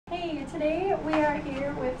today we are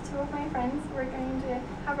here with two of my friends. We're going to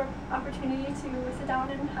have an opportunity to sit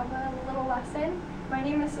down and have a little lesson. My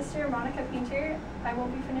name is Sister Monica Painter. I will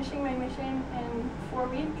be finishing my mission in 4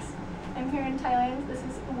 weeks. I'm here in Thailand. This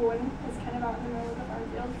is Ubon. It's kind of out in the middle of the farm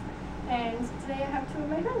field. And today I have two of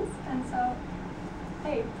my friends. And so,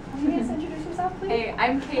 hey, can you guys introduce yourself, please? Hey,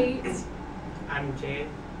 I'm Kate. I'm Jade.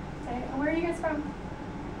 Okay, and where are you guys from?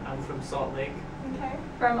 I'm from Salt Lake. Okay.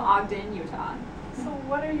 From Ogden, Utah. So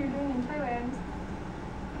what are you doing in Thailand?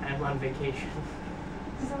 I'm on vacation.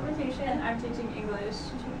 He's on vacation. And I'm teaching English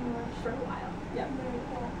Teaching English for a while. Yep. Very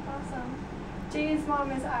cool. Awesome. Jay's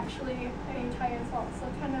mom is actually a Thai as well, so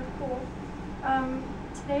kind of cool.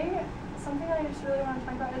 Today, something that I just really want to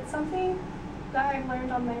talk about, it's something that I've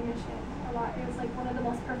learned on my mission a lot. It was like one of the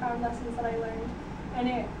most profound lessons that I learned.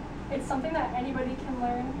 And it's something that anybody can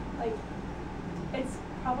learn. Like, it's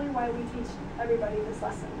probably why we teach everybody this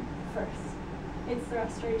lesson first. It's the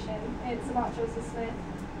restoration. It's about Joseph Smith.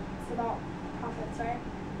 It's about prophets, right?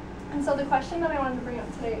 And so the question that I wanted to bring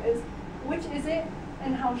up today is, which is it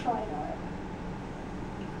and how shall I know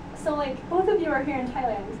it? So like, both of you are here in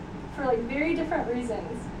Thailand for like very different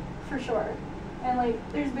reasons, for sure. And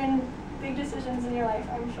like, there's been big decisions in your life,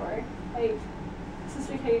 I'm sure. Like,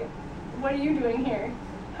 Sister Kate, what are you doing here?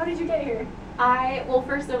 How did you get here? Well,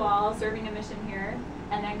 first of all, serving a mission here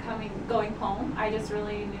and then going home, I just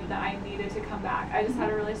really knew that I needed to come back. I just had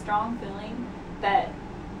a really strong feeling that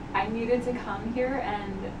I needed to come here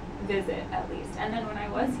and visit at least. And then when I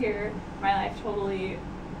was here, my life totally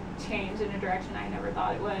changed in a direction I never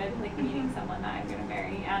thought it would, like meeting someone that I'm going to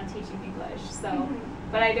marry and teaching English. So,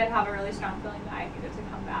 but I did have a really strong feeling that I needed to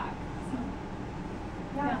come back. So,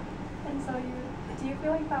 yeah. And so do you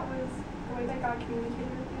feel like that was the way that God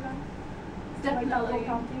communicated with you then? Definitely. Like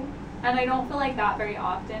prompting? And I don't feel like that very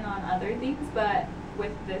often on other things, but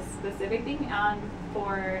with this specific thing and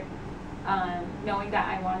for knowing that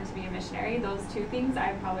I wanted to be a missionary, those two things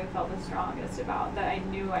I probably felt the strongest about, that I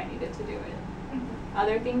knew I needed to do it.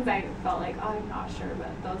 Other things I felt like, oh, I'm not sure, but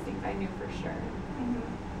those things I knew for sure.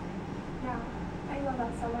 Yeah, I love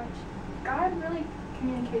that so much. God really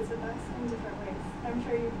communicates with us in different ways. I'm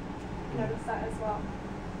sure you've noticed that as well.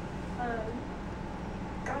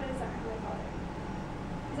 God is our Heavenly Father.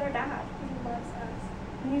 He's our dad. He loves us.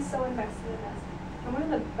 And He's so invested in us. And one of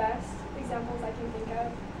the best examples I can think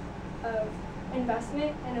of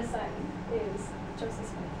investment in a son is Joseph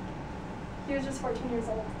Smith. He was just 14 years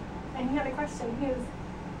old. And he had a question. He was,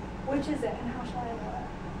 which is it and how shall I know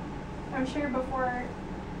it? I'm sure before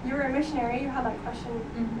you were a missionary, you had that question,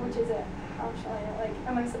 which is it? How shall I know? Like,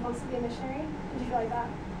 am I supposed to be a missionary? Did you feel like that?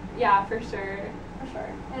 Yeah, for sure. For sure.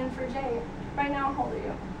 And for Jay, right now, how old are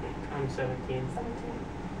you? I'm 17. 17.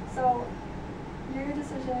 So, your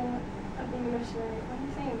decision of being a missionary, what do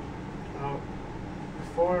you think?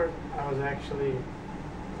 Before, I was actually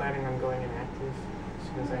planning on going inactive as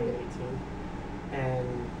soon as I hit 18.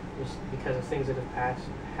 And just because of things that have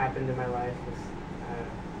happened in my life with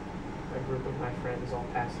a group of my friends all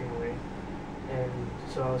passing away. And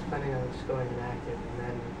so I was planning on just going inactive. And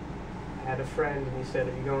then I had a friend and he said,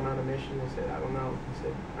 are you going on a mission? I said, I don't know. He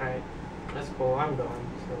said, alright, that's cool, I'm going.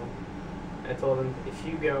 So I told him, if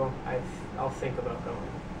you go, I'll think about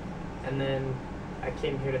going. And then I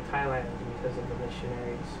came here to Thailand because of the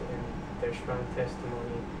missionaries and their strong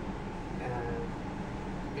testimony.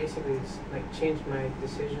 Basically, it's like changed my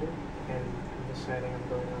decision, and I'm deciding I'm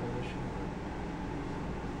going on a mission.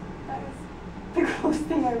 That is the coolest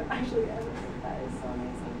thing I've actually ever heard. That is so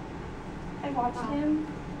amazing. I watched him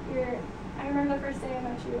here. I remember the first day I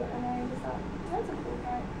met you, and I just thought, that's a cool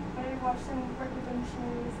guy. But I watched him work with the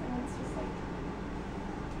missionaries, and it's just like,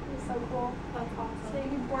 he's so cool. That's awesome. Today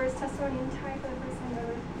he bore his testimony in Thai for the first time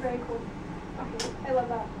ever. Very cool. Okay, I love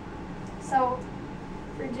that. So,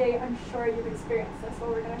 for Jay, I'm sure you've experienced this, what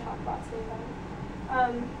we're going to talk about today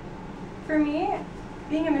then. For me,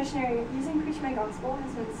 being a missionary, using Preach My Gospel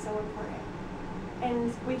has been so important.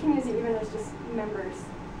 And we can use it even as just members.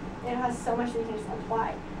 It has so much that you can just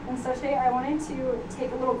apply. And so today I wanted to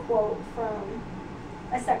take a little quote from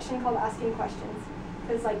a section called Asking Questions.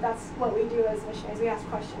 Because like that's what we do as missionaries. We ask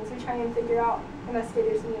questions. We try and figure out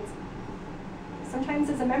investigators' needs. Sometimes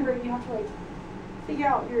as a member you have to like figure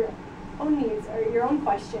out your own needs or your own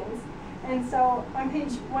questions. And so on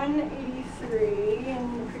page 183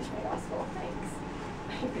 in Preach My Gospel,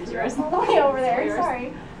 thanks. Here's yours. All the way over there,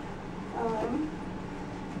 sorry.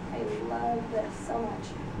 I love this so much.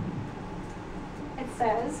 It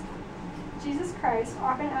says, Jesus Christ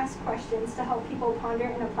often asked questions to help people ponder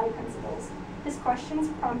and apply principles. His questions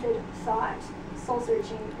prompted thought,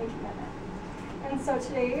 soul-searching, and commitment. And so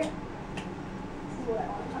today, this is what I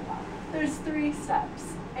want to talk about. There's 3 steps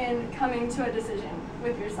in coming to a decision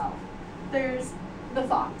with yourself. There's the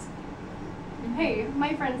thought. Hey,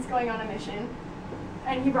 my friend's going on a mission,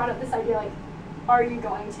 and he brought up this idea like, are you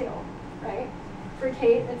going to, right? For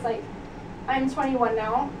Kate, it's like, I'm 21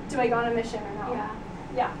 now, do I go on a mission or not? Yeah.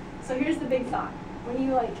 Yeah, so here's the big thought. When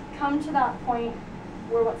you like come to that point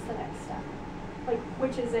where what's the next step? Like,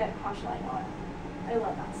 which is it, how should I know it? I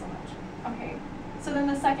love that so much. Okay, so then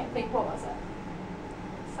the second thing, what was it?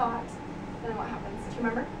 Thought, then what happens? Do you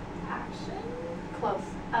remember? Action. Close.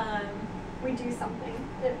 We do something.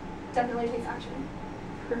 It definitely takes action.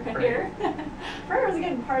 Prayer. Prayer is a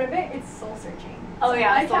good part of it. It's soul searching. Oh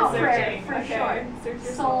yeah, I soul count prayer searching. for Okay. sure. Search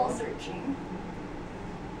your Soul soul. searching.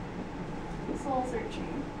 Soul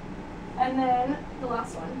searching. And then the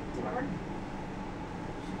last one. Do you remember?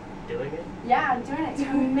 Doing it? Yeah, doing it.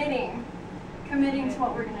 Committing. Committing to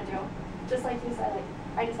what we're gonna do. Just like you said, like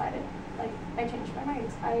I decided. Like I changed my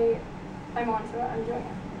mind. I'm onto it. I'm doing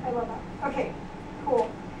it. I love that. Okay, cool.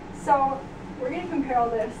 So we're gonna compare all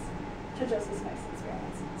this to Joseph Smith's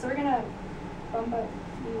experience. So we're gonna bump up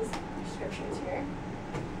these scriptures here.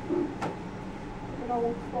 Good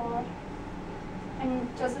old quad.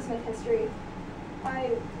 And Joseph Smith history.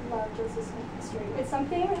 I love Joseph Smith history. It's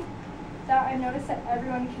something that I've noticed that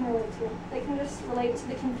everyone can relate to. They can just relate to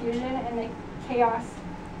the confusion and the chaos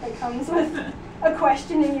that comes with a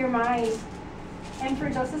question in your mind. And for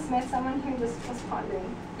Joseph Smith, someone who just was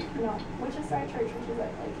pondering, which is our church, which is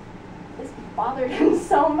like this bothered him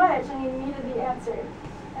so much and he needed the answer.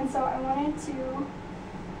 And so I wanted to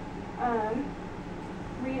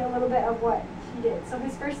read a little bit of what he did. So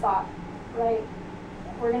his first thought, right,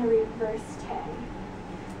 we're going to read verse 10.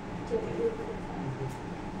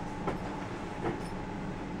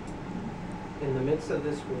 In the midst of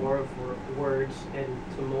this war of words and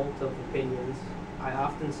tumult of opinions, I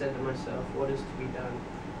often said to myself, what is to be done?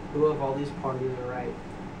 Who of all these parties are right?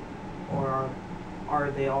 Or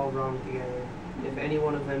are they all wrong together? If any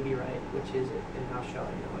one of them be right, which is it, and how shall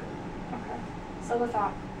I know it? Okay, so the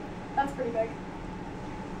thought. That's pretty big.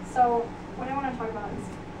 So what I want to talk about is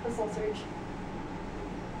the soul search.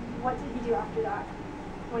 What did he do after that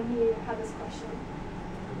when he had this question?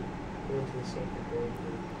 He went to the sacred grave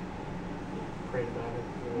and prayed about it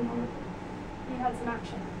really hard. He had some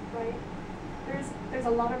action, right? There's a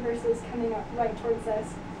lot of verses coming up right towards this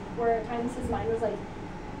where at times his mind was like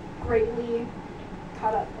greatly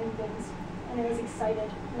caught up in things and it was excited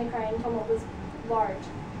and the crying tumult was large.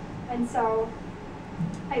 And so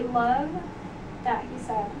I love that he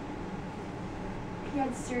said he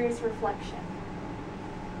had serious reflection.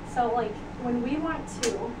 So like when we want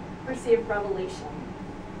to receive revelation,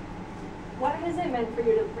 what has it meant for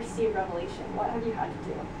you to receive revelation? What have you had to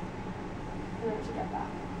do in order to get that?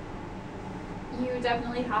 You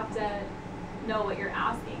definitely have to know what you're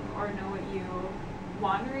asking or know what you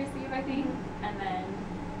want to receive, I think. And then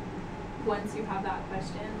once you have that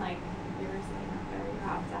question, like you were saying up there, you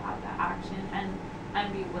have to have that action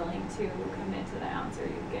and be willing to commit to the answer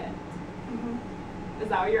you get. Is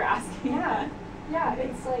that what you're asking? Yeah. Yeah,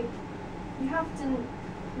 it's like you have to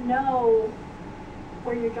know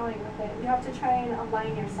where you're going with it. You have to try and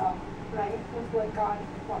align yourself, right, with what God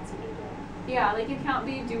wants you to do. Yeah, like you can't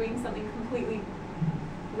be doing something completely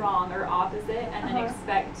wrong or opposite and then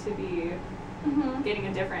expect to be getting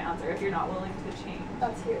a different answer if you're not willing to change.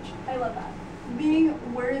 That's huge. I love that.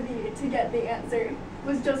 Being worthy to get the answer.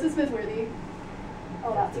 Was Joseph Smith worthy?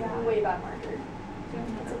 Oh, that's a way bad marker.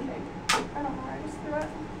 That's okay. I don't know where I just threw it.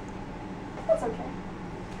 That's okay.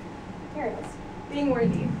 Here it is. Being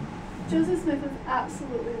worthy. Joseph Smith was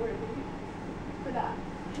absolutely worthy for that.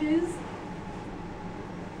 His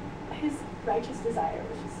righteous desire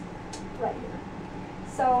was just right here.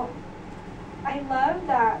 So I love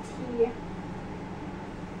that he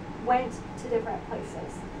went to different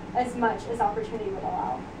places as much as opportunity would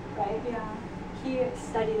allow, right? Yeah. He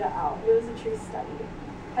studied it out. It was a true study.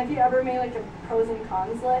 Have you ever made like a pros and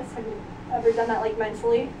cons list? Have you ever done that like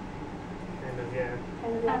mentally? Kind of, yeah.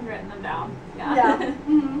 Kind of, yeah. I've written them down. Yeah. Yeah.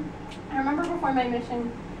 I remember before my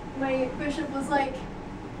mission, my bishop was like,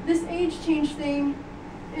 this age change thing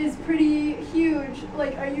is pretty huge.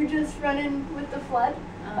 Like, are you just running with the flood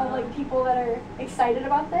of like people that are excited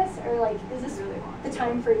about this? Or like, is this really want the to.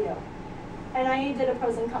 time for you? And I did a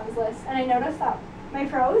pros and cons list. And I noticed that my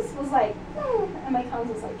pros was like, and my cons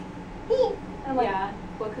was like, and I'm like, yeah.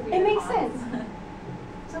 What could be it the makes cons? sense.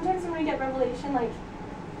 Sometimes when we get revelation, like,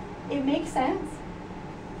 it makes sense,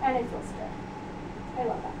 and it feels good. I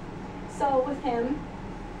love that. So with him,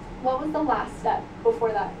 what was the last step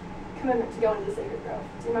before that commitment to go into Sacred Grove?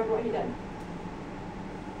 Do you remember what he did?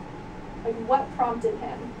 Like, what prompted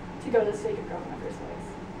him to go to Sacred Grove in the first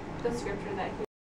place? The scripture that he